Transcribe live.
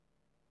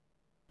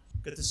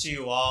Good to see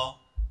you all.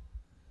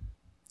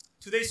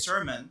 Today's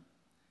sermon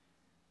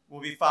will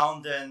be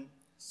found in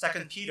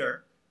 2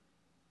 Peter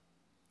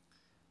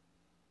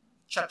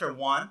chapter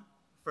 1,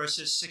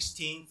 verses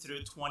 16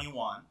 through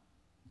 21.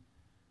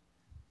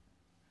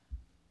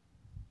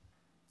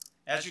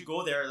 As you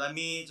go there, let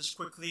me just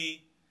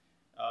quickly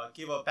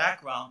give a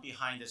background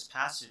behind this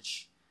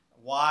passage,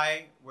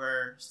 why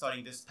we're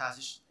studying this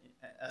passage,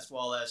 as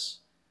well as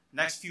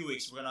next few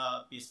weeks we're going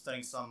to be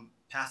studying some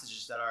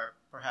passages that are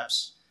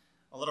perhaps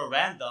a little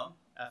random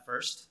at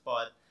first,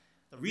 but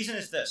the reason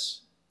is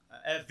this.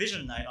 At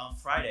Vision Night on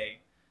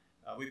Friday,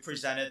 we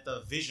presented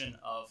the vision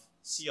of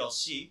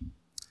CLC.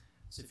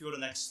 So if you go to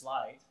the next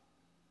slide,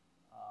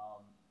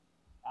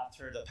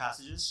 after the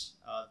passages,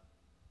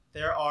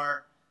 there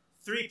are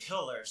three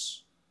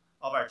pillars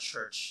of our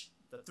church,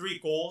 the three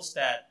goals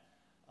that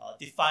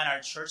define our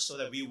church so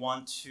that we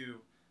want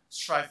to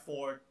strive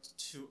towards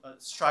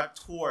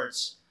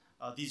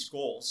these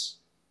goals.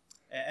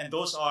 And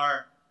those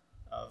are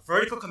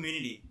vertical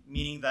community,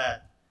 meaning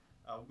that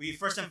we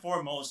first and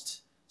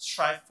foremost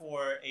strive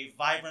for a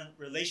vibrant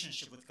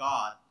relationship with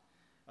God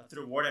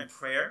through word and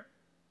prayer.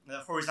 The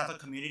horizontal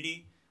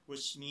community,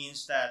 which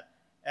means that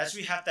as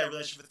we have that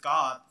relationship with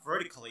God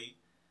vertically,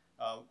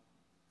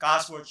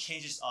 God's word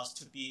changes us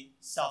to be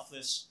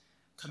selfless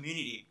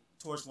community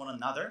towards one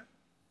another.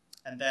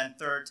 And then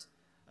third,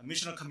 a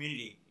missional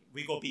community.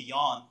 We go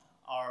beyond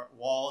our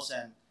walls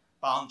and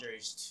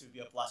boundaries to be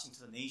a blessing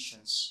to the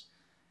nations.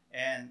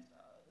 And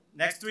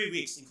next 3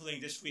 weeks,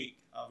 including this week,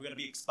 we're going to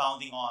be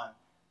expounding on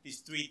these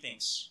three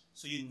things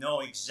so you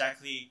know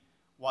exactly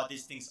what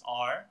these things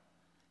are.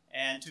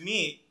 And to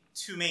me,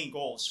 two main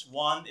goals.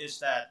 One is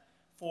that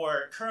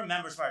for current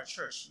members of our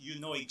church, you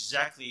know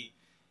exactly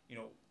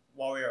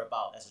what we're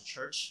about as a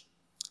church.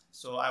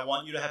 So I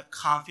want you to have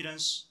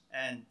confidence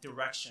and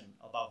direction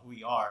about who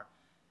we are.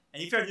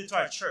 And if you're new to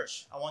our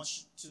church, I want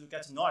you to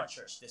get to know our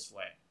church this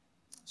way.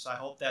 So I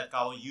hope that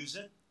God will use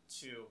it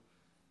to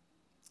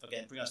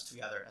again, bring us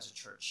together as a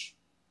church.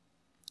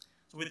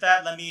 So with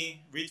that, let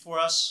me read for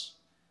us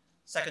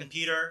 2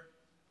 Peter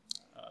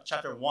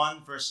chapter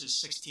 1, verses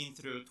 16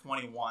 through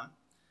 21.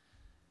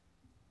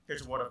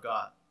 Here's the word of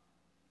God.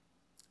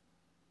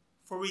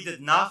 For we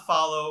did not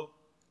follow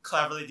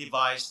cleverly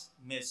devised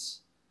myths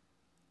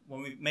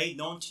when we made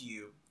known to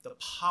you the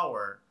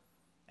power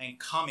and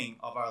coming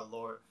of our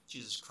Lord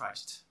Jesus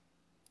Christ.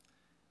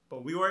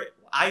 But we were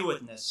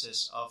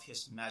eyewitnesses of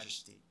his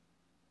majesty.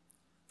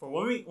 For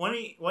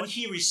when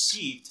he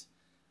received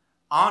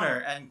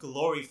honor and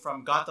glory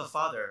from God the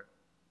Father,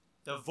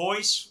 the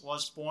voice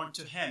was borne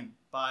to him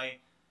by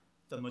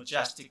the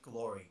majestic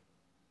glory.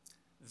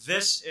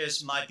 This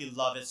is my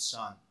beloved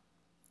Son,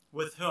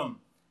 with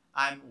whom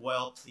I am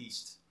well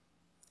pleased.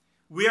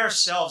 We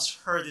ourselves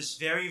heard this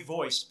very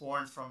voice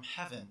borne from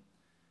heaven,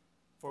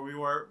 for we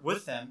were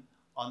with them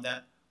on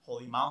that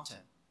holy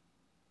mountain.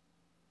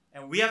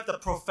 And we have the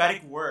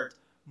prophetic word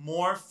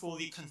more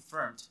fully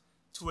confirmed,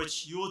 to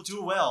which you will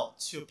do well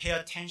to pay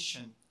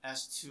attention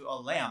as to a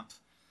lamp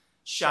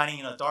shining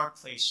in a dark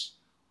place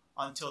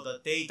until the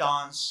day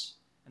dawns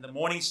and the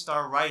morning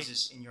star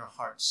rises in your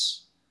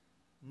hearts.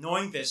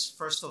 Knowing this,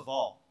 first of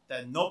all,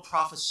 that no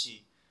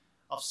prophecy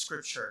of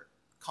Scripture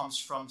comes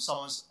from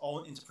someone's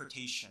own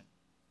interpretation.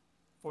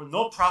 For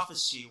no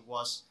prophecy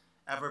was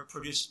ever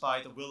produced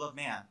by the will of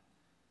man,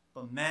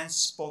 but men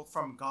spoke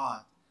from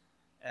God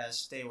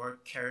as they were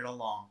carried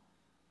along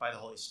by the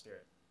Holy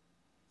Spirit.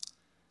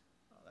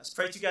 Let's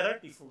pray together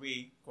before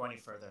we go any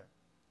further.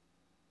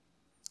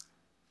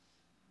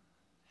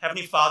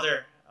 Heavenly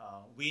Father,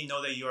 we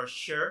know that you are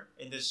here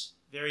in this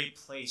very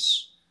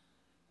place,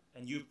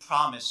 and you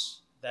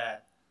promise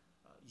that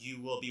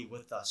you will be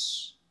with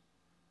us,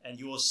 and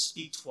you will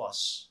speak to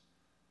us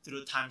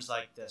through times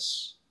like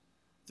this,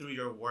 through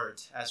your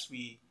word, as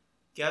we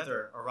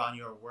gather around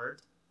your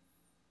word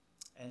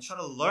and try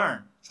to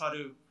learn, try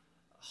to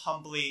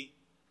humbly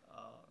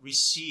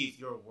receive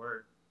your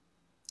word,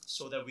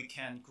 so that we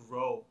can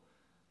grow,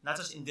 not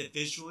just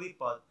individually,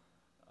 but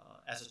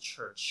as a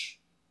church.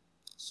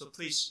 So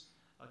please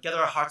gather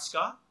our hearts,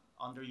 God,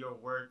 under your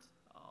word,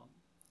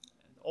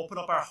 and open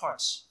up our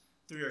hearts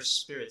through your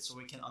Spirit so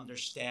we can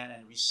understand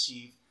and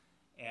receive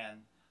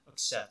and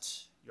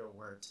accept your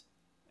word.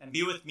 And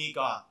be with me,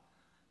 God.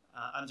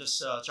 I'm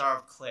just a jar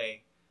of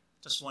clay,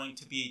 just wanting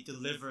to be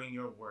delivering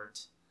your word.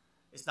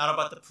 It's not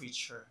about the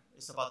preacher.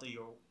 It's about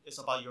your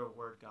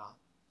word, God.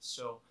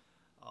 So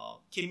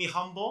keep me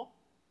humble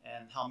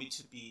and help me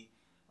to be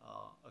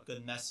a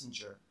good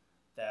messenger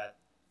that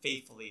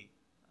faithfully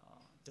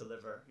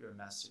deliver your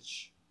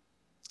message.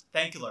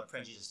 Thank you, Lord.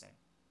 Pray in Jesus' name.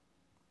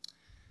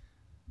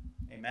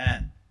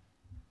 Amen.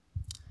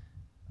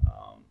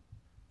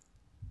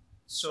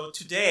 So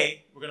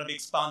today, we're going to be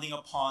expounding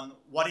upon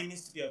what it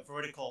means to be a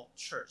vertical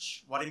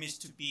church, what it means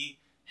to be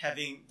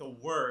having the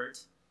word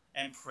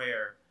and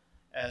prayer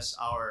as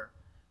our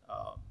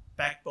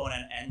backbone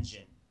and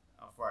engine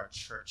for our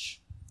church.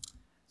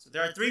 So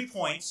there are 3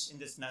 points in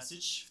this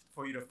message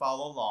for you to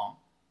follow along.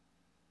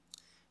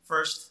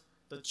 First,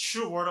 the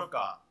true word of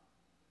God.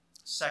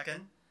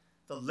 Second,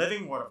 the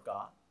living Word of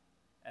God.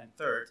 And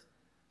third,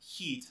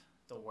 heed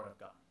the Word of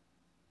God.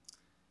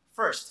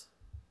 First,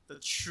 the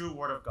true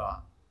Word of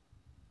God.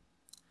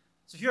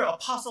 So here,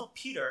 Apostle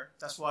Peter,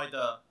 that's why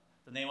the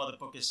name of the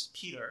book is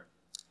Peter.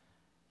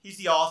 He's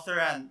the author,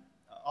 and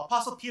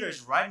Apostle Peter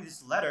is writing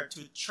this letter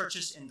to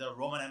churches in the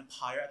Roman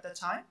Empire at that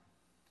time.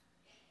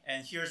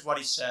 And here's what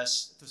he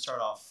says to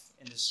start off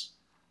in this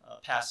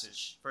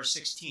passage. Verse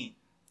 16,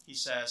 he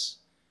says,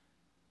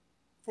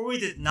 "For we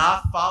did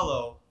not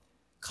follow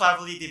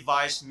cleverly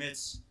devised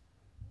myths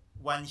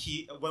when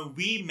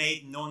we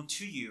made known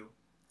to you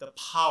the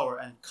power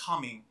and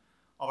coming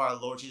of our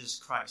Lord Jesus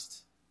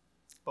Christ.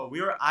 But we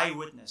are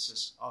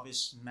eyewitnesses of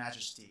his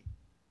majesty."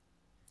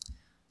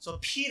 So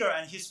Peter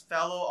and his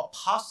fellow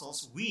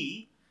apostles,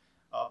 we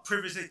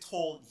previously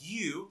told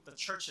you, the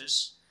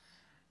churches,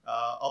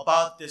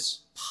 about this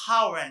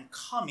power and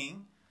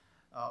coming,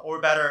 or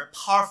better,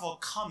 powerful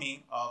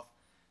coming of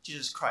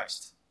Jesus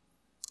Christ.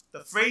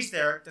 The phrase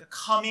there, the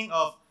coming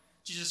of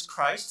Jesus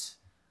Christ,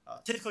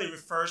 typically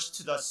refers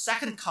to the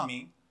second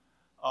coming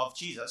of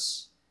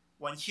Jesus,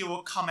 when he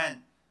will come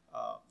and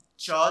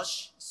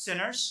judge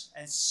sinners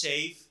and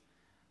save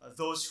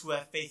those who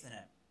have faith in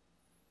him.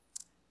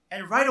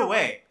 And right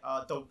away,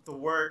 the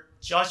word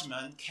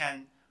judgment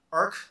can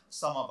irk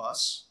some of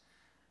us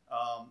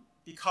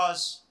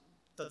because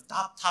the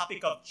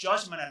topic of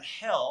judgment and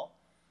hell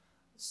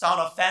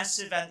sound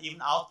offensive and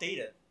even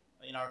outdated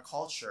in our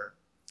culture.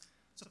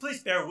 So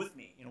please bear with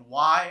me.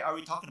 Why are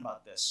we talking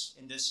about this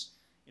in this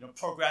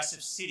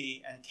progressive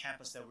city and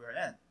campus that we're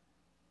in?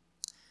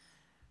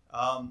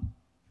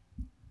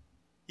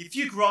 If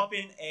you grew up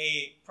in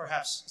a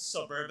perhaps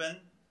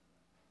suburban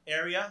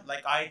area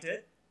like I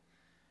did,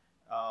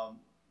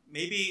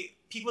 maybe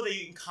people that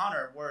you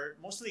encounter were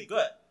mostly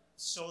good,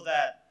 so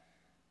that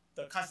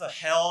the concept of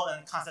hell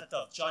and concept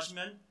of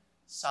judgment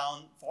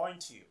sound foreign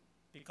to you,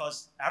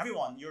 because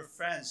everyone, your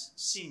friends,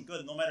 seem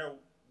good no matter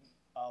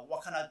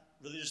what kind of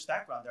religious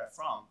background they're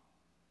from.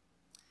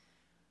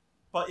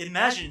 But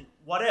imagine,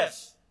 what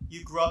if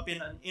you grew up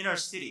in an inner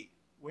city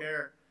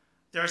where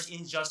there's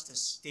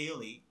injustice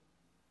daily,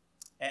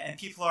 and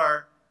people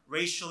are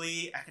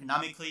racially,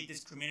 economically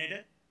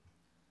discriminated,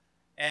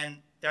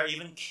 and they're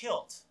even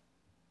killed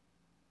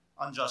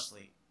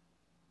unjustly?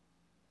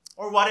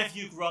 Or what if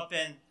you grew up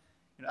in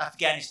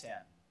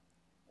Afghanistan,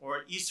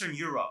 or Eastern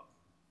Europe,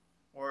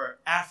 or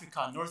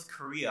Africa, North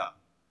Korea,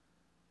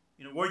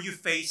 where you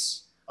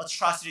face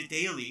atrocity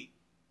daily,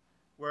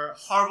 where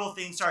horrible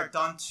things are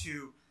done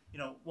to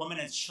women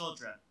and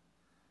children,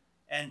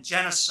 and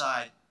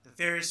genocide, the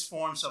various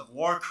forms of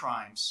war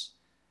crimes,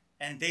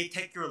 and they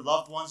take your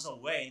loved ones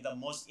away in the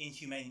most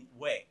inhumane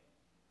way.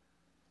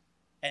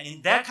 And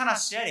in that kind of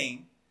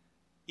setting,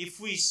 if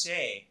we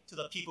say to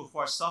the people who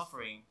are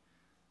suffering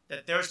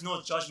that there's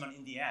no judgment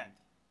in the end,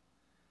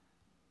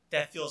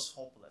 that feels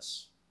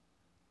hopeless.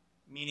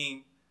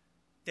 Meaning,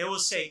 they will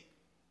say,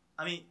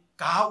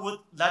 God would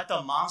let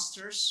the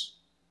monsters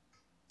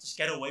just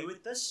get away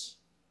with this?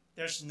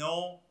 There's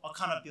no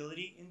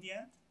accountability in the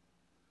end?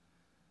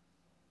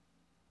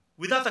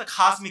 Without the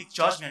cosmic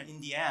judgment in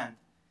the end,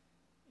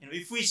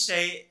 if we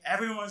say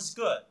everyone's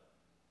good,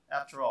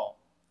 after all,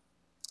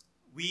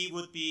 we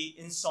would be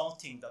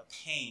insulting the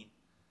pain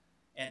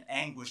and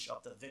anguish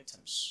of the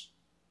victims.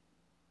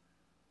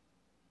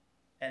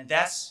 And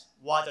that's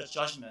why the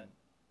judgment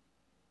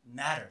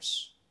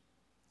matters.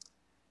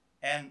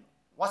 And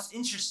what's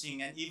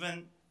interesting and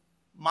even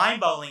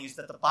mind-boggling is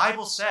that the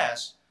Bible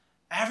says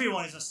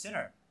everyone is a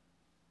sinner,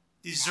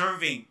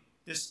 deserving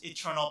this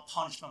eternal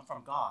punishment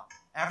from God.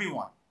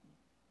 Everyone,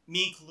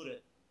 me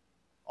included,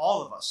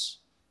 all of us.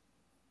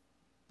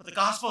 But the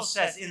gospel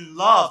says in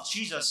love,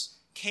 Jesus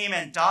came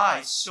and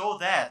died so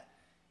that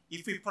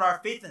if we put our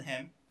faith in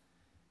him,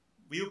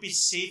 we will be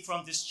saved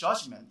from this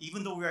judgment,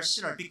 even though we are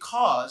sinners,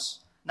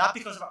 not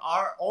because of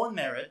our own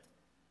merit,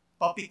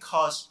 but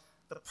because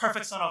the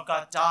perfect Son of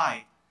God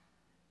died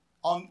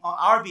on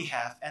our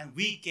behalf, and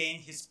we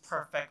gain his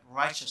perfect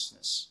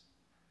righteousness.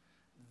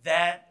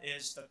 That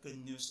is the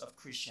good news of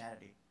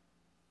Christianity.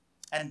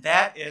 And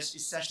that is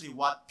essentially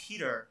what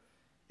Peter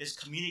is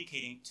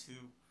communicating to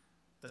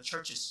the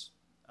churches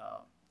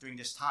during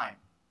this time.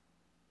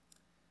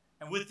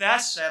 And with that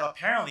said,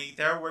 apparently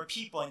there were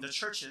people in the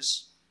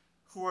churches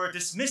who were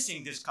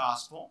dismissing this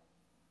gospel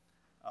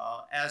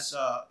as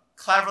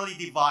cleverly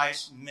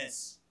devised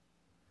myths,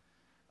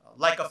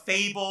 like a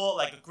fable,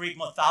 like a Greek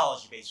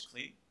mythology,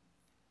 basically,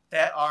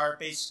 that are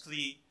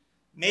basically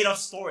made of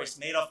stories,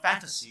 made of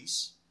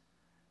fantasies,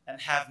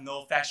 and have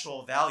no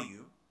factual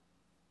value.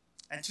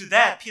 And to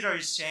that, Peter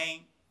is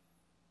saying,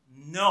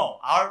 no,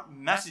 our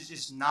message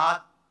is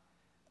not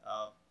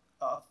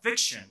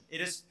fiction. It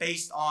is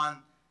based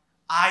on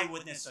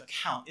eyewitness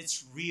account.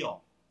 It's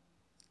real.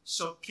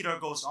 So Peter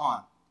goes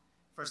on,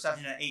 verse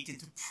 17 and 18,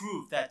 to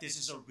prove that this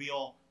is a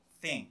real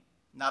thing,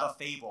 not a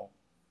fable.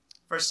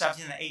 Verse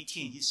 17 and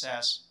 18, he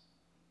says,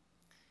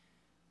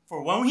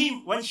 "For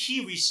when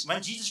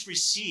Jesus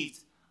received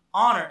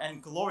honor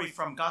and glory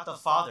from God the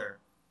Father,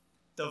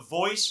 the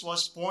voice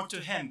was borne to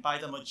him by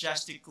the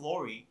majestic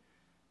glory,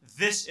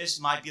 "This is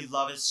my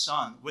beloved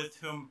Son, with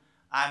whom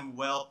I'm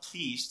well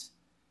pleased,"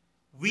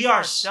 we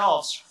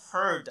ourselves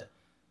heard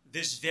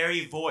this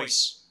very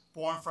voice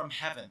born from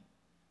heaven,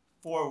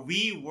 for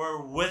we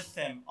were with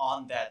him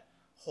on that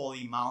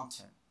holy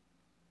mountain.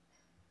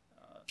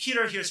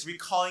 Peter here is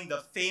recalling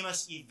the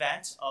famous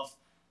event of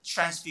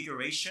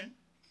Transfiguration.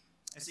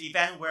 It's an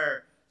event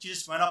where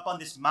Jesus went up on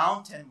this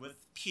mountain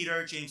with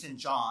Peter, James, and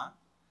John.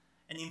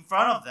 And in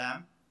front of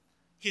them,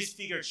 his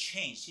figure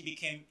changed. He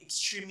became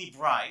extremely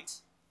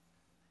bright.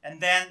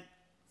 And then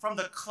from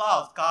the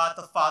cloud, God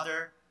the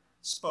Father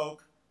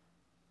spoke,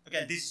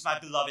 again, "This is my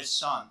beloved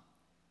Son,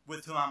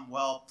 with whom I'm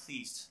well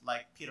pleased,"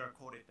 like Peter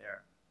quoted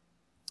there.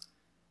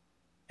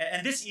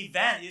 And this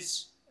event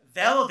is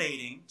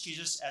validating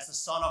Jesus as the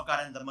Son of God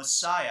and the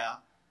Messiah,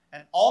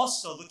 and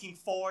also looking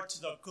forward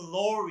to the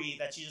glory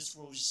that Jesus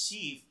will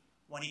receive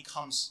when he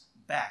comes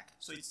back.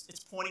 So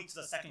it's pointing to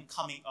the second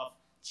coming of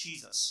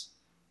Jesus.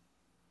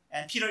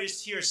 And Peter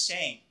is here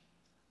saying,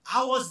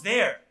 "I was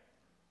there.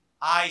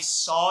 I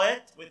saw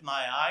it with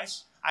my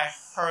eyes. I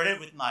heard it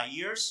with my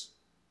ears.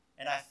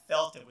 And I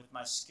felt it with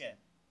my skin."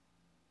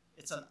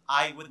 It's an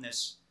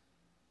eyewitness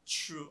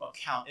true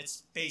account.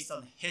 It's based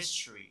on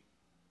history.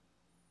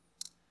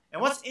 And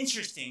what's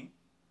interesting,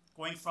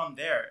 going from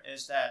there,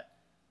 is that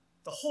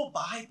the whole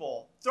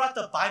Bible, throughout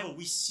the Bible,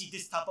 we see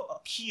this type of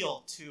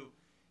appeal to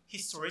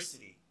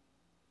historicity.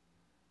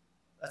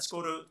 Let's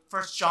go to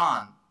 1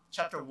 John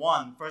chapter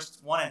 1,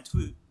 verse 1 and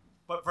 2.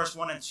 But verse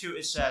 1 and 2,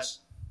 it says,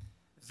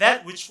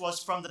 "That which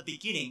was from the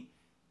beginning,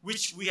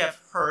 which we have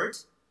heard,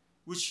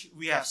 which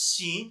we have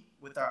seen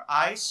with our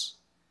eyes,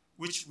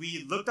 which we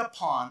looked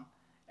upon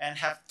and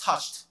have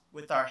touched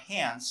with our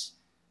hands,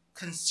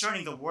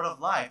 concerning the word of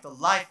life. The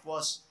life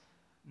was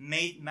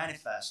made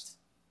manifest,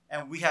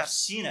 and we have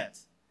seen it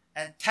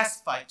and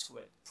testified to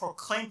it,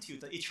 proclaimed to you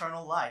the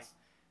eternal life,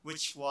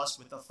 which was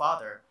with the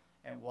Father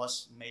and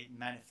was made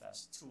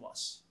manifest to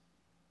us."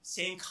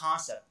 Same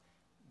concept.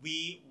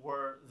 We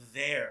were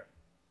there.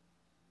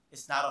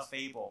 It's not a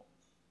fable.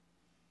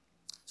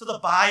 So the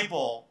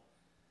Bible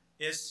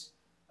is,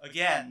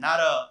 again, not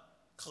a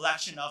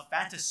collection of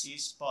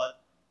fantasies,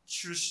 but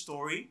true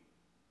story.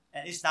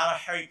 And it's not a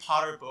Harry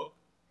Potter book,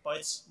 but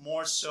it's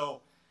more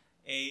so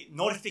a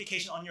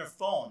notification on your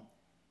phone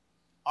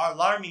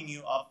alarming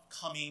you of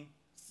coming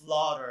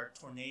flood or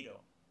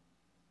tornado.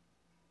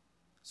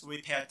 So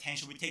we pay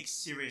attention, we take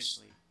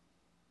seriously.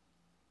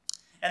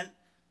 And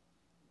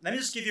let me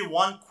just give you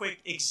one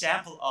quick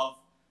example of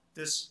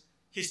this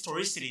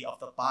historicity of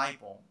the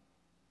Bible.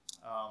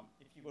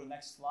 If you go to the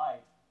next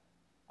slide,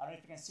 I don't know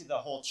if you can see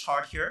the whole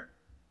chart here.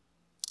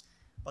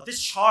 But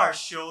this chart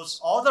shows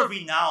all the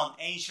renowned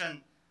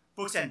ancient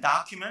books and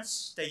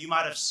documents that you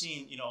might have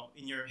seen,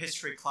 in your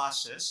history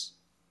classes,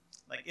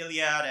 like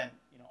Iliad and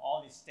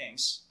all these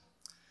things.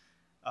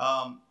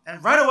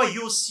 And right away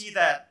you'll see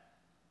that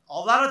a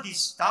lot of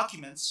these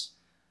documents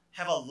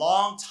have a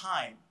long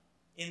time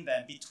in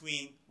them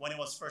between when it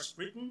was first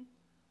written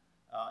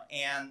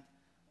and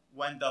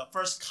when the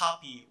first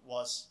copy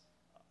was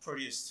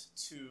produced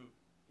to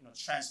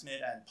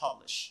transmit and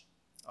publish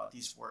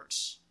these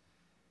works.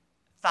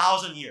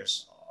 1,000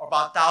 years, or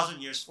about 1,000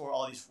 years for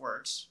all these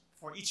works,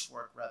 for each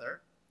work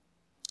rather.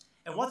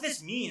 And what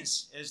this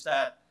means is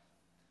that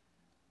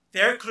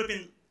there could have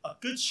been a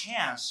good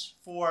chance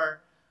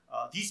for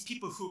these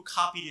people who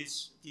copied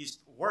these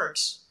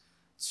works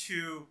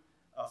to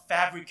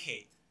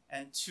fabricate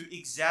and to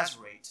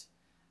exaggerate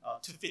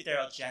to fit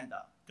their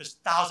agenda, because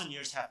 1,000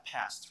 years have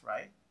passed,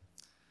 right?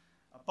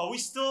 But we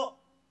still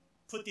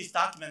put this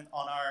document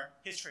on our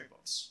history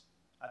books.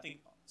 I think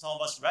some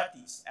of us read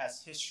these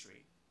as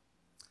history.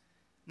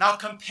 Now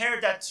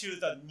compare that to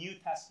the New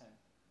Testament,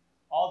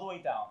 all the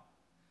way down.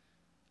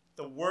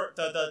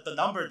 The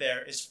number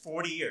there is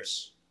 40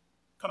 years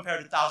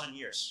compared to 1,000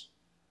 years,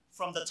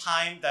 from the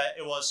time that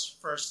it was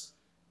first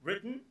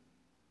written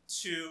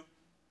to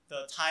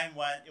the time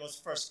when it was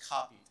first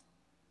copied.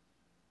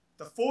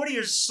 The 40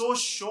 years is so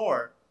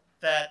short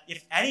that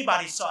if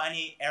anybody saw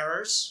any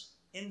errors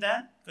in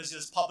them, because it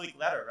was public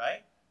letter,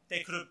 right?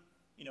 They could have,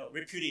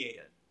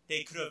 repudiated.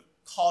 They could have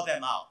called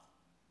them out.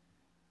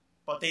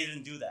 But they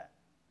didn't do that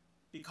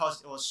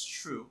because it was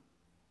true.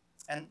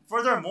 And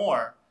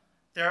furthermore,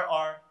 there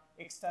are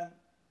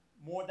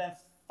more than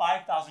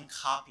 5,000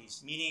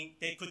 copies, meaning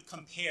they could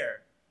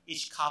compare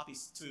each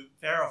copies to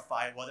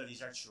verify whether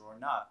these are true or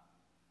not.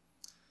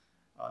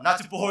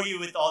 Not to bore you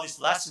with all these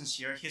lessons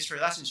here, history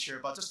lessons here,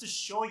 but just to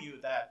show you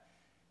that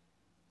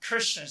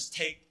Christians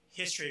take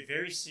history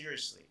very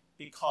seriously,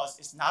 because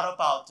it's not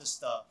about just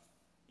the,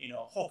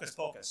 hocus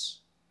pocus,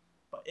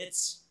 but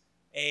it's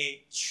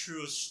a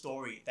true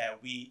story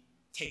that we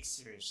take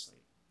seriously.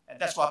 And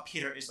that's what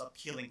Peter is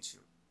appealing to.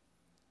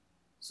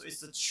 So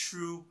it's the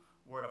true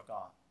Word of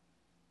God.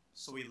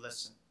 So we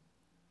listen.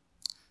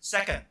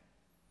 Second,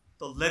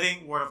 the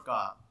living Word of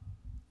God.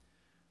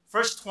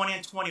 Verse 20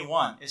 and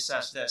 21, it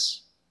says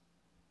this: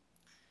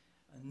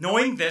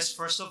 "Knowing this,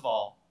 first of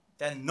all,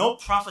 that no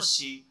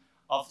prophecy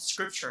of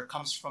Scripture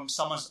comes from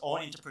someone's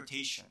own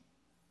interpretation.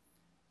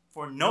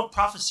 For no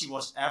prophecy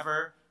was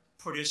ever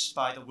produced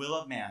by the will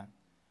of man,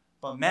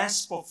 but men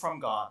spoke from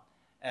God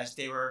as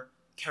they were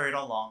carried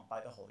along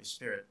by the Holy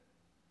Spirit.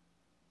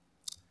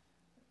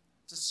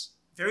 Just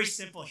very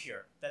simple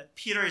here, that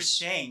Peter is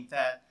saying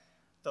that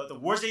the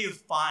words that you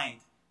find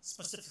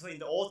specifically in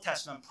the Old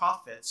Testament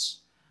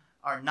prophets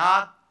are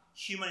not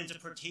human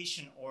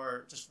interpretation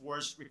or just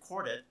words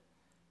recorded,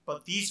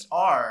 but these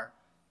are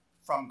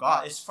from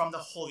God. It's from the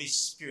Holy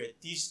Spirit.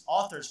 These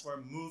authors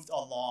were moved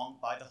along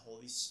by the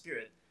Holy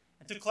Spirit.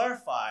 And to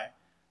clarify,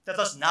 that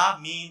does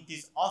not mean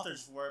these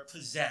authors were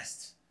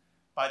possessed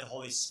by the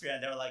Holy Spirit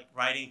and they're like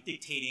writing,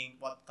 dictating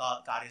what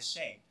God is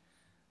saying.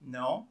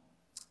 No.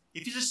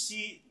 If you just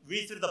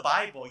read through the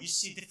Bible, you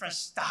see different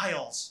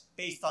styles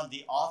based on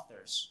the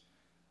authors.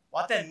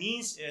 What that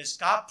means is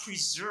God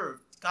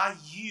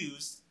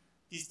used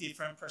these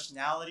different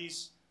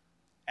personalities,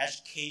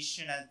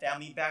 education and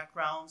family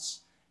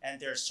backgrounds, and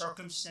their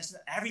circumstances,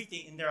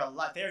 everything in their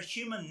life, their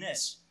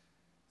humanness,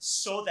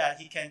 so that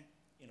he can,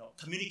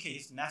 communicate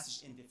his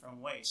message in different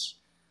ways.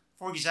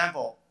 For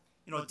example,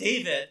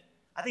 David,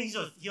 I think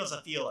he was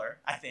a feeler,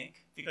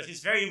 because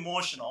he's very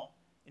emotional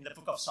in the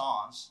book of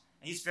Psalms,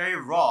 and he's very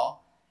raw,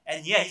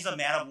 and he's a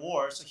man of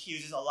war, so he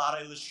uses a lot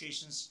of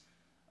illustrations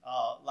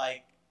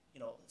like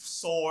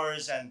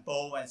swords and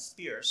bow and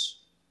spears.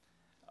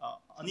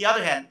 On the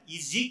other hand,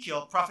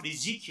 prophet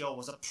Ezekiel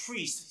was a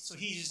priest, so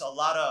he uses a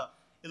lot of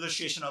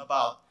illustration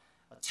about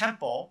a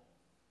temple,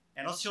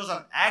 and also he was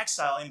an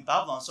exile in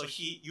Babylon, so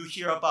you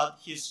hear about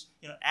his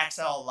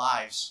exile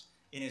lives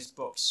in his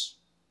books.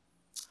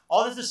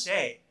 All this to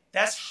say,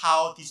 that's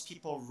how these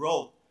people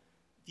wrote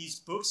these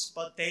books,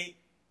 but they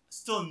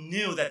still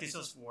knew that this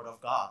was the Word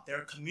of God.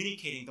 They're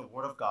communicating the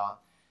Word of God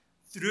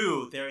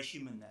through their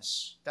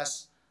humanness.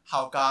 That's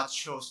how God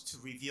chose to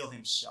reveal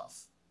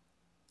himself.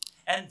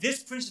 And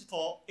this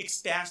principle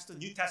expands to the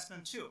New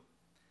Testament too.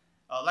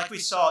 Like we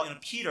saw,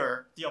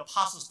 Peter, the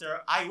apostles,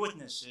 they're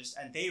eyewitnesses,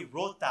 and they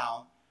wrote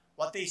down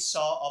what they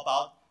saw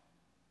about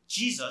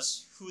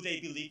Jesus, who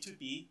they believed to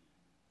be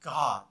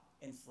God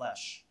in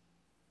flesh.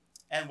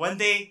 And when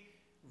they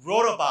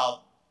wrote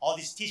about all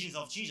these teachings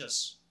of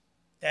Jesus,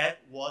 that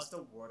was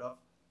the Word of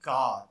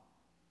God.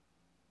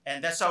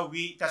 And that's why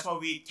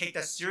we take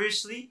that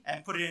seriously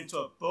and put it into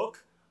a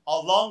book,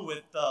 along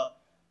with the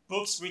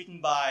books written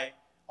by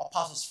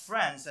apostles'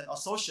 friends and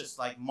associates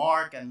like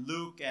Mark and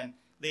Luke and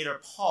later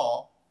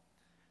Paul.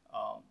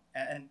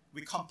 And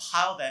we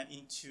compile them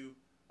into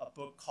a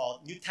book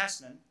called New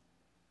Testament.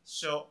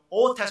 So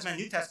Old Testament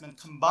and New Testament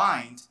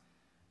combined,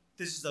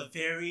 this is the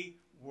very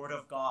Word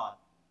of God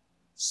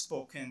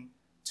spoken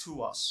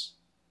to us.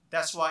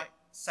 That's why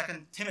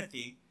 2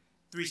 Timothy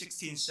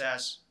 3:16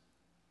 says,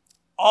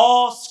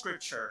 all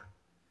Scripture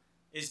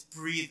is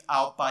breathed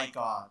out by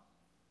God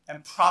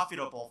and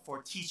profitable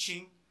for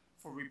teaching,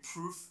 for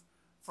reproof,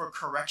 for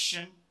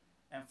correction,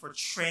 and for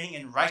training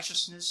in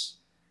righteousness,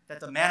 that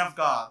the man of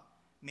God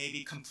may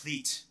be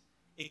complete,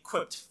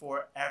 equipped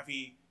for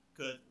every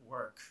good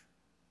work.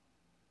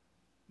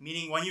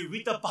 Meaning when you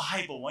read the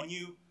Bible, when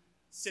you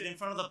sit in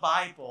front of the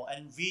Bible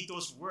and read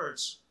those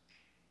words,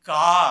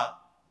 God,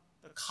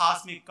 the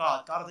cosmic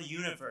God, God of the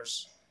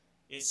universe,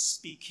 is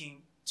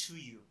speaking to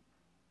you.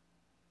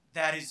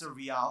 That is the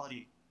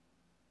reality.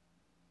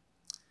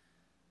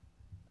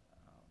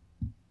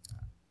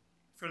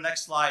 For the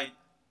next slide,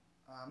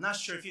 I'm not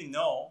sure if you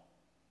know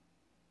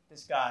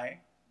this guy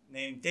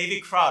named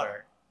David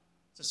Crowder.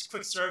 Just a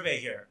quick survey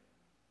here.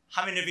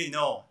 How many of you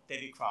know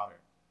David Crowder?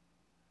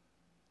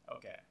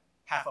 Okay,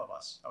 half of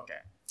us. Okay.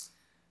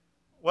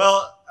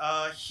 Well,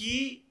 I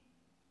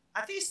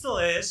think he still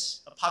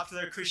is a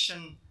popular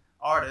Christian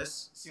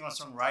artist,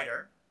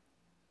 singer-songwriter.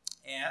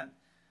 And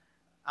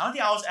I don't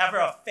think I was ever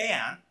a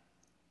fan,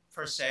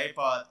 per se,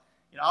 but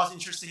I was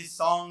interested in his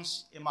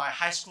songs in my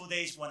high school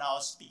days when I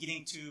was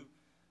beginning to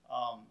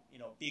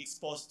be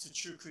exposed to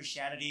true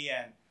Christianity,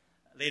 and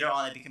later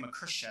on I became a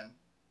Christian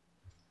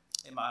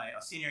in my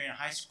senior year in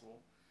high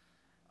school.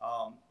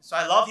 So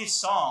I love his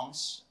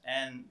songs,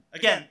 and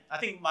again, I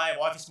think my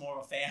wife is more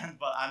of a fan,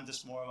 but I'm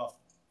just more of a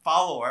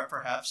follower,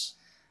 perhaps,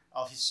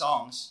 of his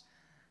songs.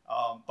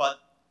 But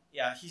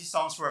yeah, his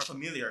songs were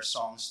familiar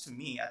songs to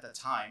me at the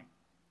time.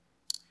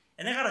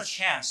 And I got a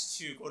chance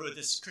to go to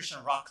this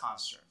Christian rock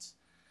concert.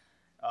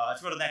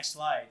 If you go to the next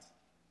slide.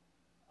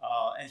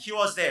 And he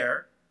was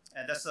there,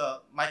 and that's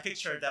my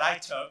picture that I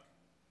took.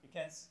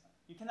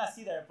 You cannot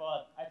see there,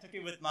 but I took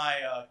it with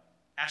my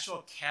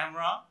actual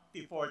camera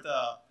before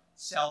the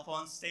cell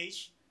phone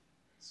stage.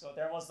 So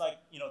there was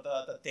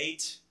the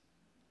date.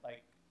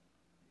 Like,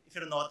 if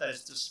you don't know what that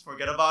is, just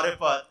forget about it.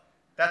 But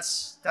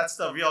that's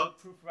the real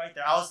proof right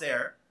there. I was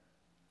there,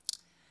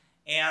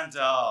 and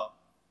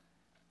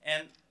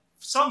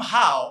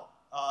somehow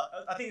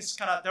I think it's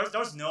kind of there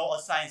was no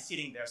assigned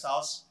seating there, so I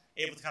was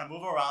able to kind of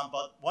move around.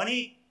 But when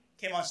he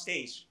came on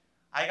stage,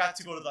 I got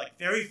to go to the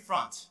very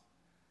front,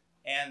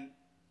 and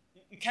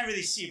you can't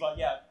really see, but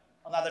yeah,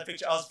 another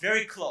picture. I was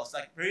very close,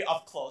 very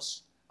up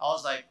close. I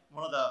was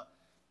one of the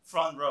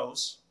front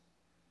rows,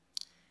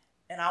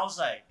 and I was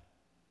like,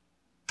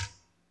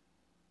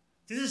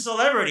 "This is a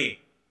celebrity."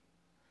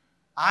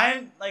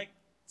 I'm like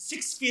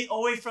 6 feet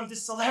away from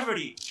this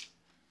celebrity.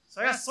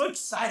 So I got so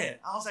excited.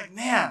 I was like,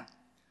 man.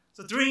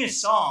 So during his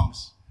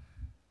songs,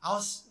 I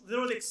was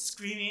literally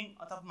screaming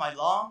on top of my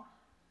lung,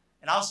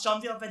 and I was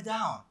jumping up and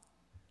down.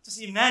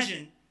 Just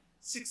imagine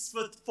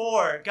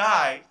 6'4"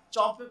 guy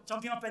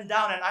jumping up and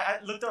down, and I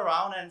looked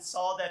around and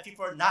saw that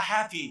people were not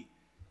happy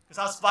because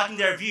I was blocking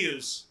their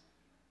views.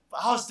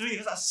 But I was doing it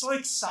because I was so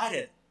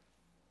excited.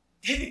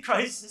 David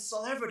Christ is a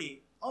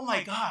celebrity. Oh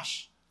my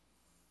gosh.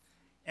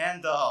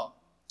 And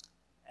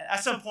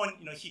at some point,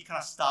 he kind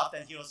of stopped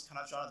and he was kind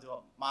of trying to do a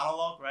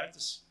monologue, right?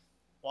 Just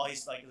while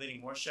he's like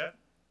leading worship.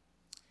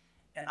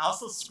 And I was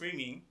still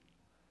screaming.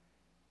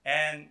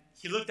 And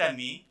he looked at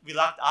me. We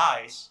locked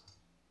eyes.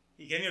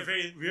 He gave me a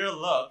very real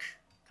look,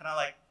 kind of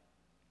like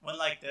went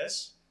like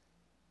this.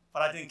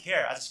 But I didn't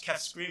care. I just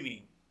kept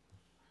screaming.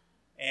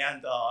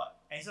 And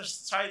he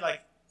just started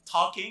like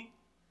talking,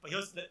 but he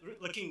was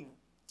looking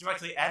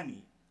directly at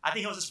me. I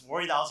think he was just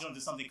worried I was going to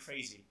do something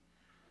crazy.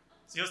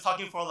 So he was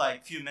talking for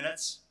like a few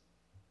minutes.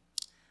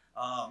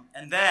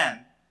 And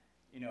then,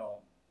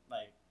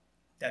 like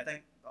that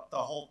thing, the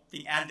whole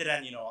thing ended,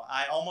 and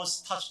I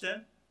almost touched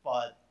him,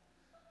 but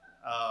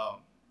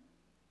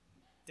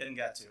didn't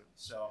get to.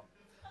 So,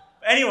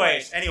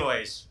 anyways,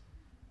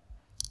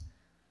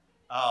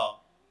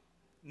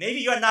 maybe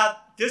you're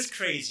not this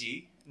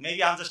crazy.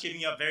 Maybe I'm just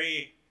giving you a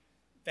very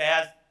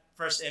bad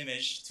first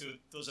image to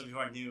those of you who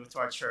are new to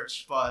our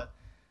church. But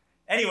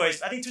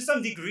anyways, I think to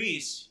some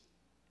degrees,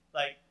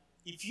 like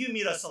if you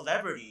meet a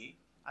celebrity,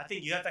 I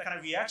think you have that kind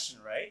of reaction,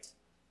 right?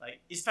 Like,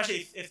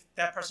 especially if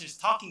that person is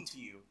talking to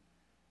you.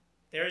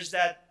 There's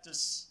that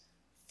just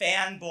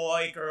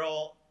fanboy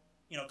girl,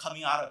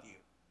 coming out of you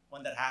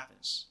when that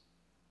happens.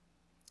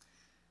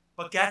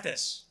 But get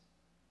this.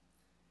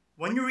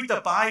 When you read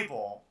the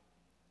Bible,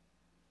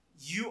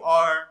 you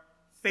are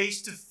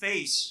face to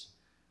face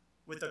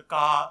with the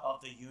God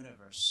of the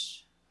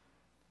universe.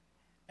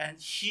 And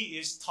he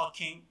is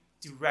talking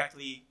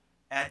directly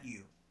at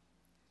you.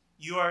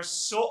 You are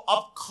so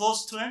up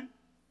close to him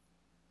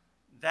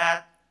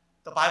that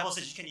the Bible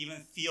says you can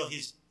even feel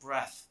his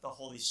breath, the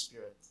Holy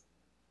Spirit.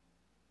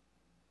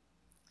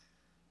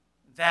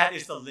 That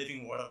is the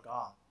living word of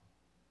God.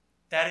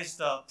 That is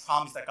the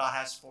promise that God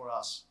has for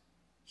us.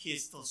 He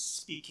is still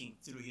speaking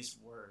through his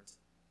word.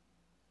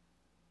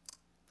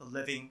 The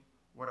living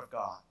word of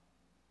God.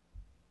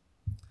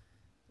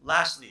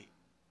 Lastly,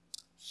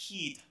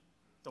 heed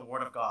the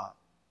word of God.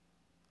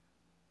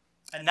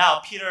 And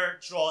now Peter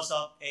draws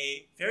up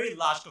a very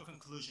logical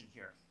conclusion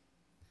here.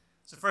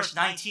 So verse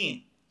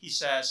 19, he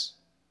says,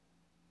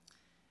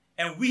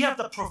 "And we have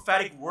the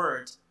prophetic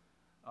word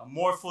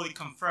more fully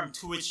confirmed,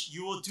 to which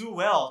you will do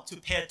well to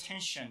pay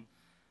attention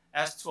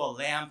as to a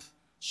lamp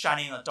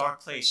shining in a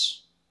dark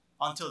place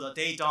until the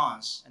day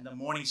dawns and the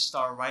morning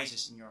star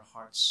rises in your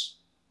hearts."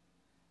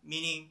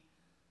 Meaning,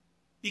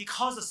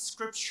 because the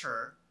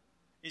scripture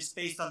is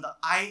based on the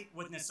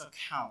eyewitness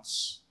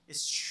accounts,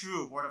 it's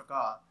true word of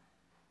God,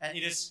 and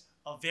it is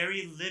a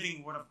very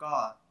living word of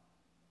God.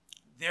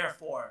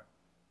 Therefore,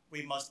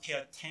 we must pay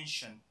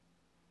attention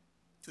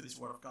to this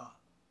word of God.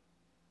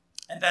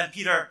 And then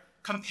Peter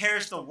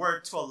compares the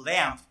word to a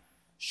lamp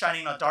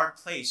shining in a dark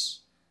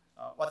place.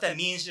 What that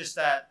means is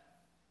that,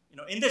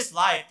 in this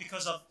life,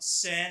 because of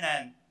sin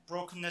and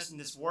brokenness in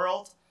this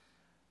world,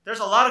 there's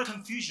a lot of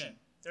confusion.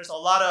 There's a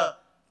lot of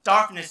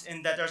darkness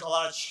in that. There's a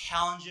lot of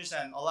challenges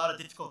and a lot of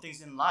difficult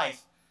things in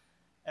life.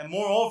 And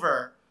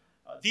moreover,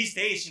 these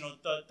days,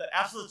 the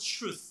absolute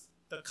truth,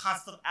 the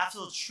concept of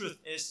absolute truth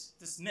is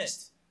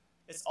dismissed.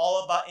 It's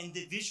all about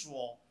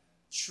individual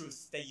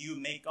truth that you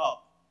make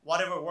up,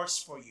 whatever works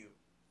for you.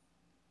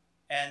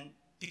 And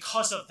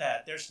because of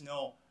that, there's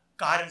no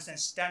guidance and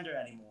standard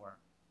anymore.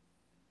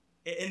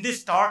 In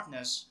this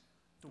darkness,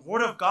 the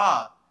word of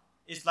God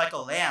is like a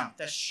lamp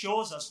that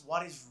shows us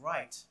what is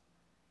right.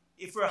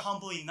 If we're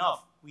humble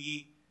enough,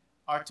 we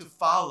are to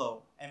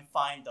follow and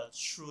find the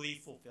truly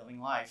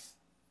fulfilling life.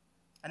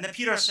 And then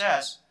Peter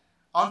says,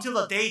 until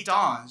the day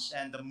dawns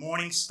and the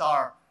morning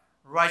star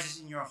rises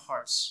in your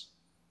hearts.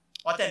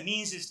 What that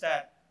means is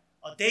that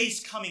a day is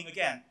coming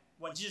again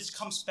when Jesus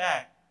comes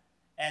back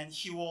and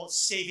he will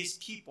save his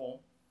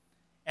people.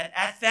 And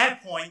at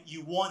that point,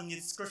 you won't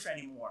need scripture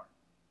anymore.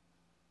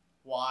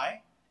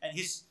 Why? And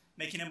he's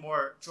making it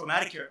more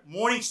dramatic here.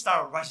 Morning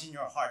star rises in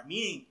your heart,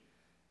 meaning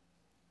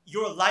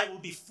your light will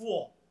be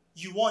full.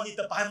 You won't need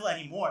the Bible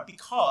anymore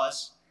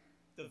because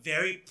the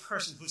very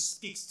person who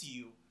speaks to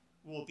you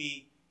will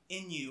be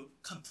in you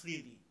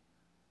completely,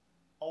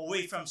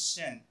 away from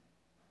sin.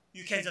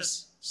 You can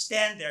just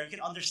stand there. You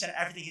can understand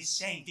everything he's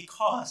saying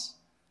because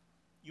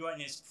you are in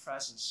his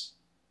presence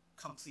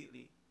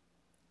completely.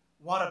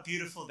 What a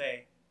beautiful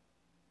day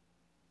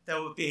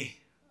that would be.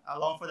 I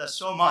long for that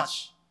so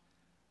much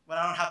when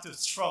I don't have to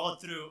struggle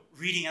through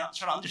reading and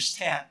trying to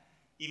understand.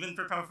 Even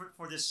preparing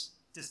for this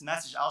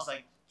message, I was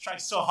like trying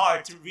so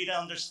hard to read and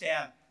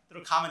understand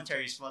through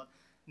commentaries. But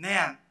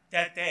man,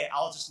 that day,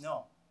 I'll just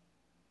know.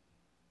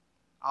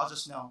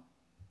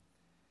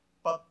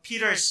 But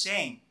Peter is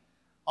saying,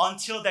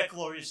 until that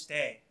glorious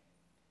day,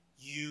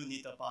 you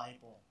need the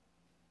Bible.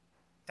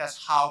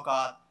 That's how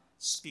God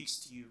speaks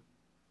to you.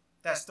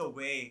 That's the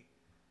way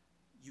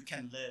you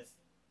can live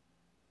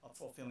a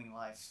fulfilling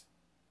life.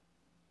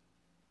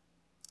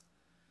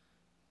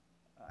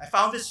 I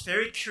found this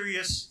very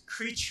curious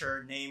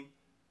creature named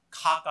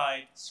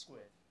cockeyed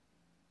squid.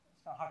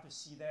 It's kind of hard to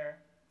see there.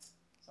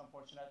 It's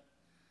unfortunate.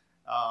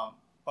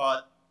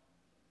 But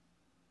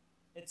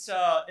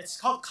it's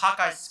called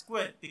cockeyed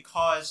squid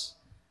because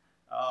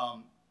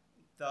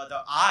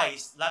the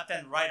eyes, left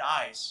and right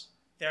eyes,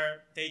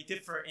 they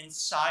differ in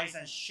size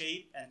and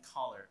shape and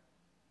color.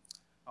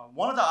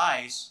 One of the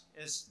eyes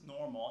is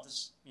normal,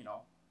 just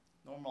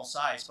normal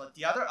size, but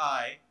the other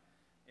eye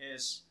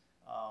is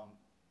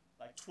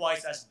like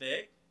twice as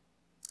big,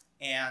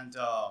 and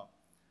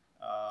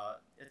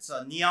it's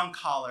a neon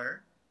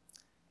color,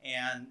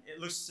 and it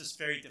looks just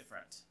very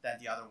different than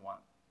the other one.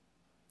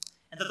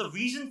 And the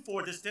reason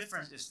for this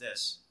difference is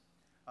this.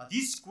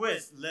 These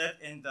squids live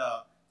in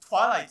the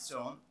twilight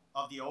zone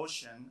of the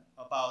ocean,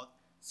 about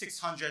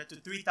 600 to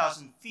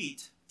 3,000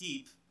 feet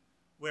deep,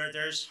 where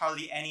there's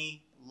hardly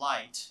any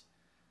light.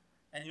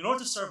 And in order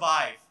to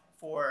survive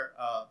for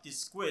these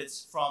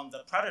squids from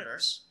the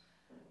predators,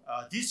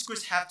 these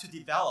squids have to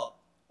develop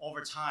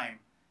over time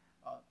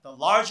the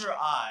larger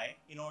eye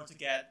in order to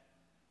get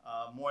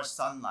more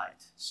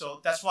sunlight. So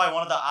that's why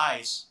one of the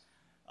eyes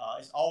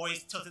is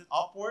always tilted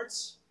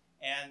upwards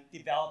and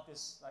develop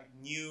this like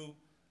new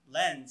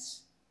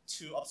lens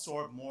to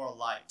absorb more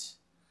light.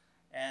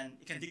 And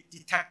it can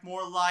detect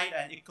more light,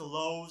 and it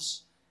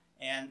glows,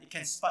 and it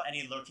can spot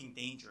any lurking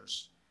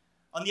dangers.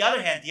 On the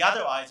other hand, the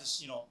other eye is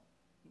just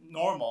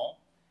normal,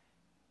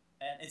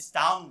 and it's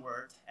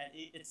downward, and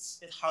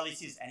it hardly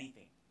sees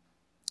anything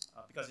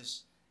because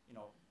it's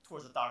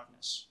towards the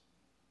darkness.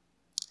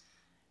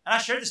 And I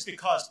share this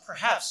because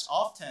perhaps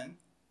often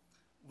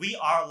we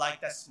are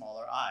like that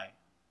smaller eye.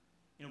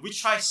 We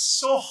try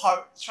so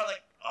hard,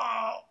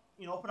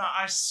 open our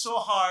eyes so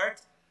hard,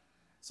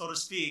 so to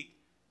speak,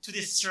 to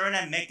discern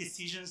and make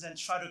decisions and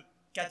try to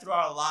get through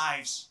our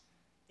lives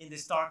in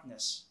this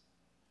darkness.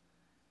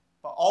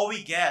 But all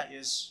we get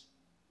is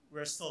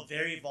we're still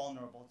very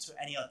vulnerable to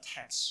any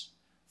attacks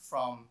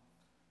from,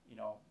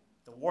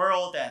 the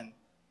world and,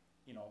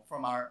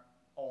 from our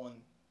own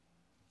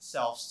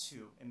selves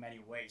too, in many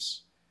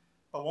ways.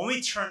 But when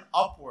we turn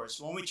upwards,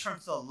 when we turn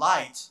to the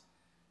light,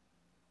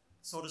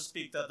 so to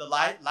speak, the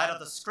light of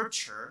the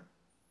Scripture,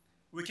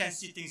 we can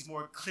see things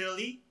more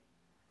clearly,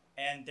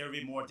 and there will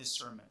be more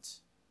discernment.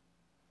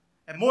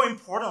 And more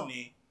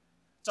importantly,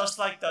 just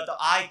like the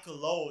eye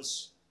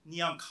glows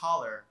neon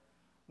color,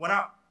 when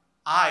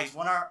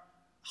our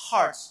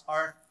hearts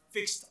are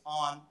fixed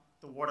on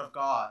the Word of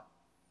God,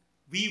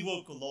 we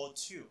will glow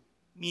too,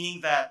 meaning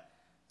that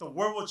the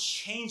Word will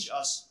change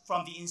us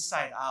from the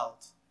inside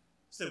out,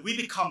 so that we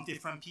become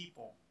different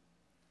people,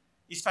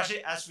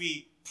 especially as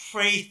we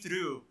pray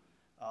through,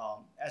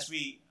 as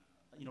we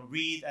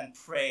read and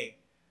pray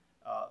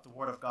the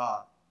Word of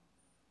God.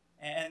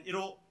 And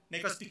it'll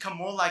make us become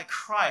more like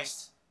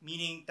Christ,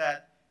 meaning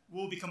that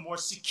we'll become more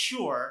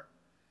secure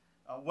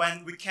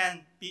when we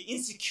can be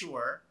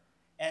insecure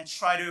and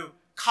try to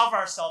cover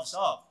ourselves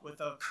up with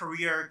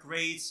career,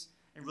 grades,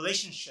 and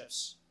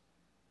relationships.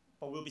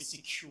 But we'll be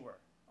secure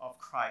of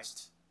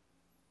Christ.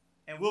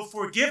 And we'll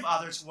forgive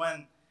others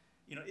when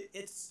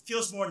it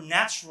feels more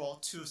natural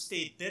to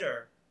stay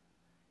bitter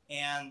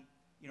and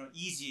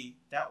easy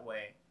that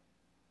way.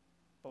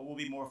 But we'll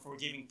be more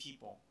forgiving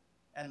people.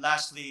 And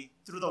lastly,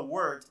 through the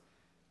Word,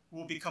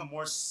 we'll become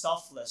more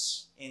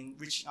selfless in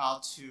reaching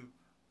out to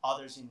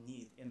others in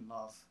need, in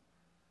love.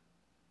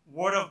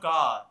 Word of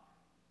God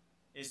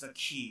is the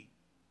key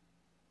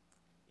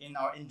in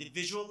our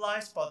individual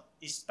lives, but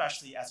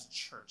especially as a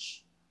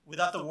church.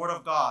 Without the Word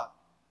of God,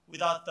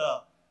 without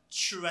the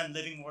true and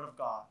living Word of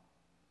God,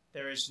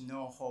 there is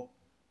no hope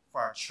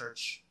for our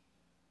church.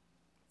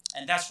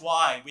 And that's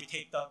why we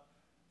take the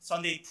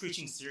Sunday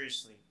preaching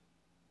seriously.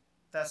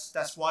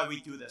 That's why we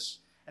do this.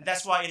 And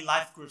that's why in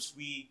life groups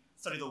we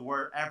study the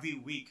Word every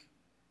week.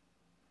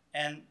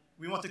 And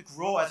we want to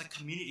grow as a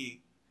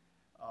community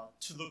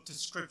to look to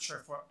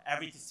Scripture for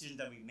every decision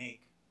that we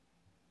make.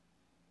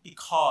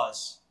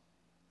 Because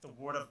the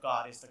Word of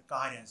God is the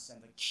guidance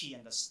and the key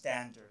and the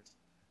standard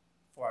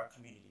for our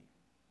community.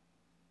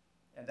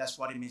 And that's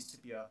what it means to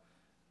be a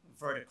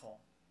vertical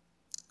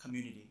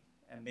community.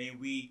 And may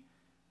we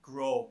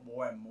grow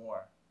more and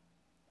more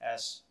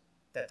as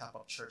that type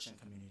of church and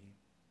community.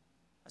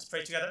 Let's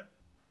pray together.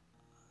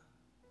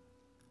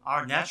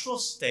 Our natural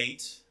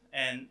state,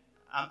 and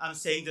I'm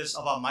saying this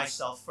about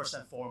myself first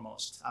and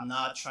foremost. I'm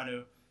not trying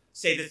to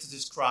say this to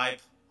describe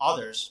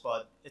others,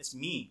 but it's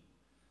me.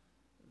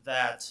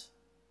 That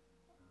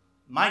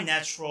my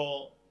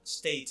natural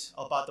state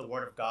about the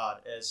Word of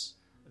God is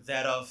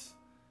that of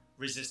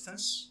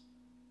resistance.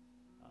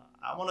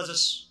 I want to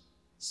just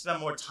spend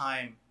more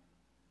time,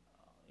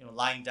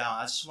 lying down.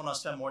 I just want to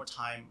spend more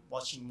time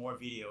watching more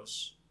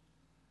videos.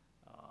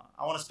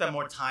 I want to spend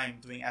more time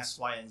doing X,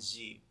 Y, and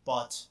Z,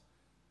 but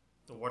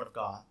the Word of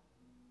God.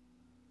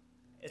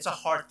 It's a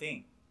hard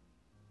thing.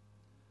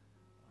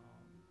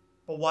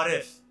 But what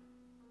if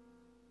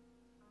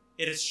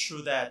it is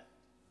true that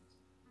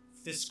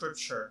this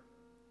scripture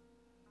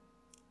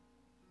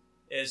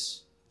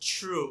is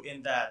true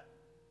in that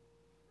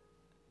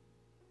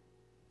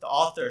the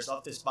authors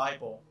of this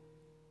Bible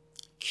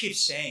keep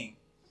saying,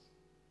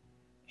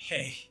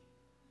 hey,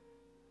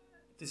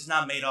 this is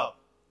not made up.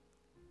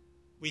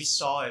 We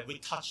saw it, we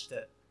touched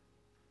it.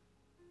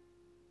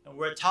 And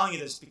we're telling you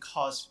this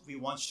because we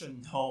want you to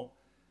know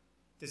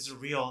this is a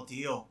real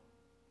deal.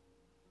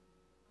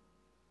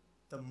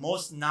 The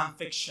most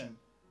nonfiction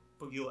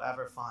book you'll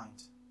ever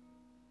find.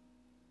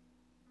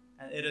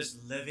 And it is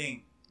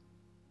living.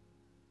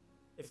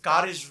 If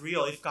God is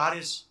real, if God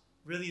is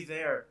really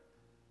there,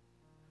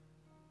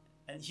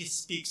 and He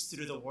speaks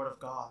through the Word of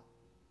God,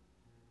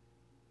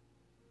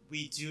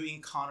 we do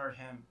encounter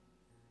Him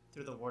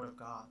through the Word of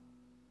God.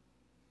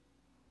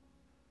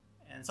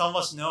 And some of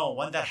us know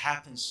when that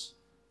happens,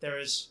 there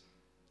is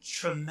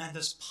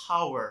tremendous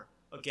power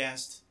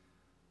against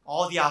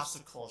all the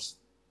obstacles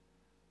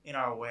in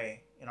our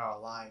way, in our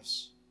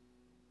lives.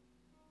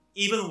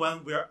 Even when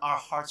our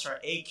hearts are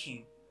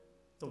aching,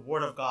 the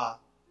Word of God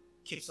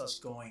keeps us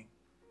going.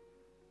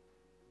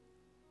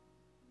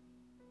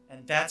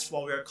 And that's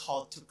what we are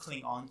called to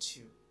cling on to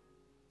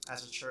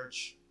as a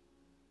church.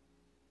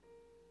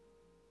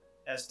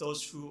 As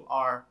those who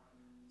are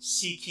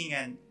seeking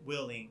and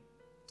willing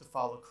to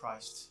follow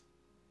Christ.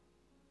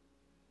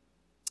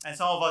 And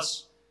some of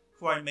us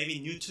who are maybe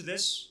new to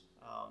this,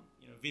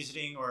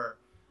 visiting or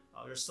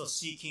you're still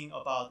seeking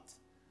about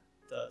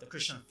the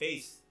Christian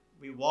faith,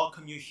 we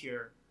welcome you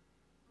here.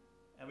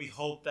 And we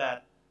hope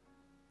that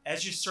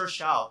as you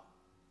search out,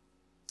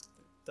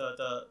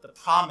 the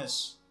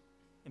promise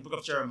in the book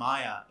of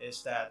Jeremiah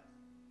is that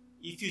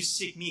if you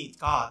seek me,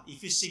 God,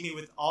 if you seek me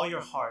with all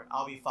your heart,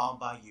 I'll be found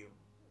by you.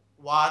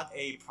 What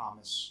a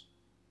promise.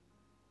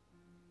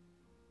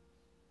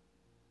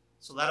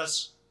 So let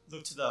us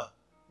look to the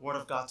Word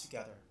of God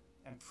together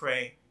and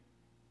pray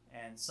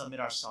and submit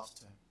ourselves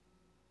to Him.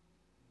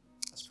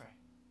 Let's pray.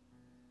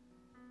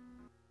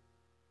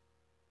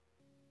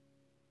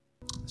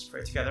 Let's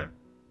pray together.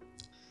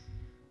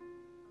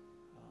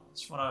 I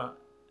just want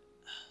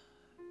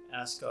to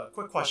ask a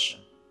quick question.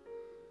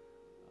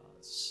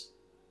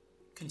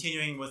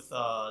 Continuing with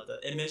the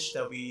image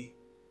that we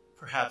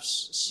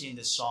perhaps see in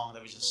this song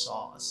that we just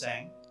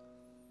sang,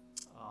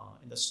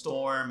 in the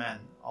storm and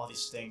all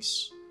these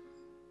things.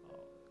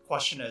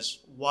 Question is,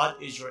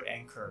 what is your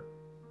anchor?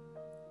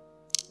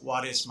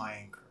 What is my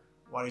anchor?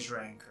 What is your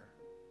anchor?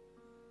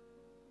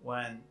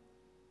 When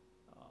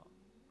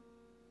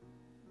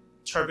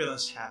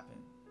turbulence happen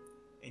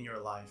in your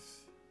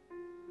life,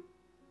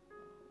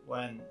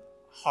 when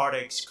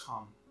heartaches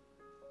come,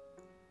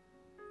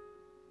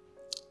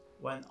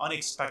 when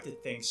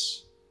unexpected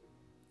things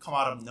come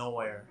out of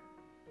nowhere,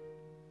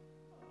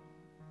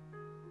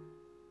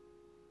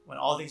 when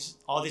all these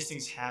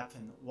things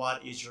happen,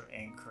 what is your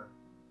anchor?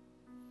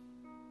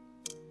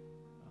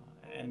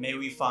 And may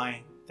we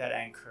find that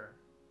anchor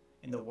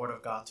in the Word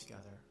of God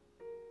together.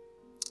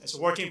 It's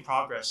a work in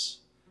progress.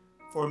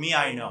 For me,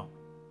 I know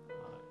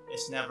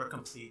it's never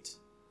complete.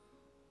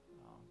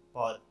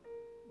 But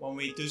when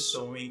we do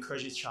so, when we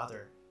encourage each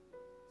other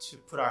to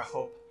put our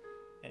hope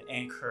and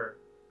anchor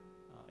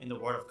in the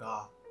Word of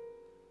God,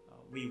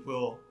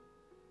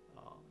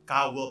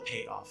 God will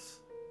pay it off.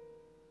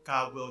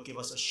 God will give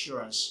us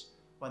assurance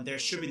when there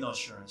should be no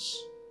assurance.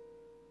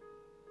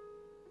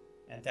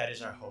 And that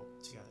is our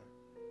hope together.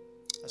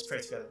 Let's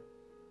pray together.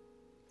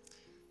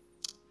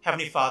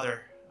 Heavenly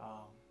Father,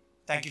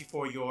 thank you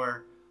for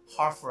your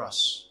heart for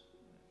us.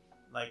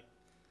 Like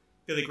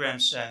Billy Graham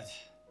said,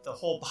 the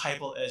whole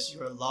Bible is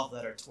your love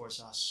letter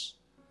towards us.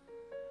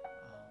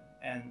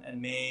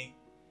 And may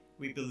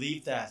we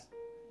believe that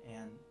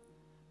and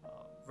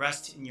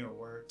rest in your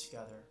word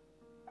together.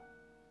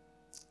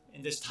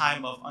 In this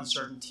time of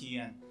uncertainty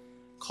and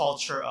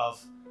culture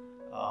of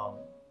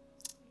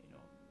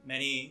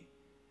many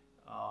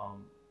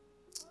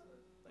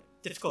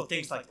difficult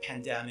things like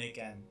pandemic,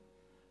 and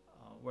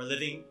we're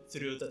living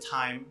through the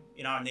time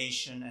in our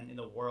nation and in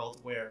the world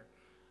where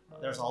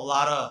there's a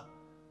lot of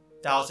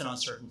doubts and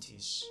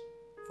uncertainties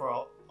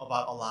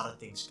about a lot of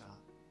things, God.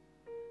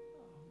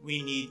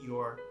 We need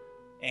your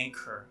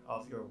anchor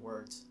of your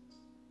word.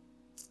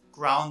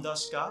 Ground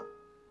us, God,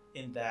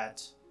 in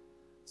that,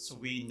 so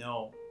we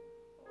know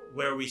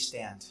where we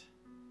stand,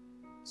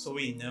 so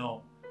we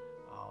know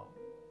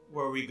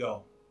where we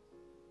go.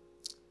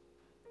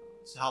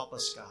 So help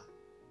us, God.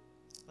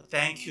 But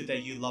thank you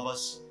that you love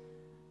us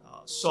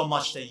so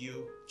much that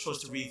you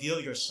chose to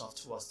reveal yourself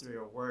to us through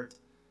your word,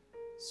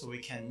 so we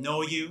can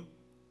know you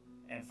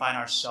and find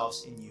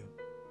ourselves in you.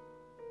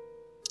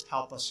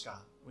 Help us,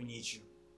 God. We need you.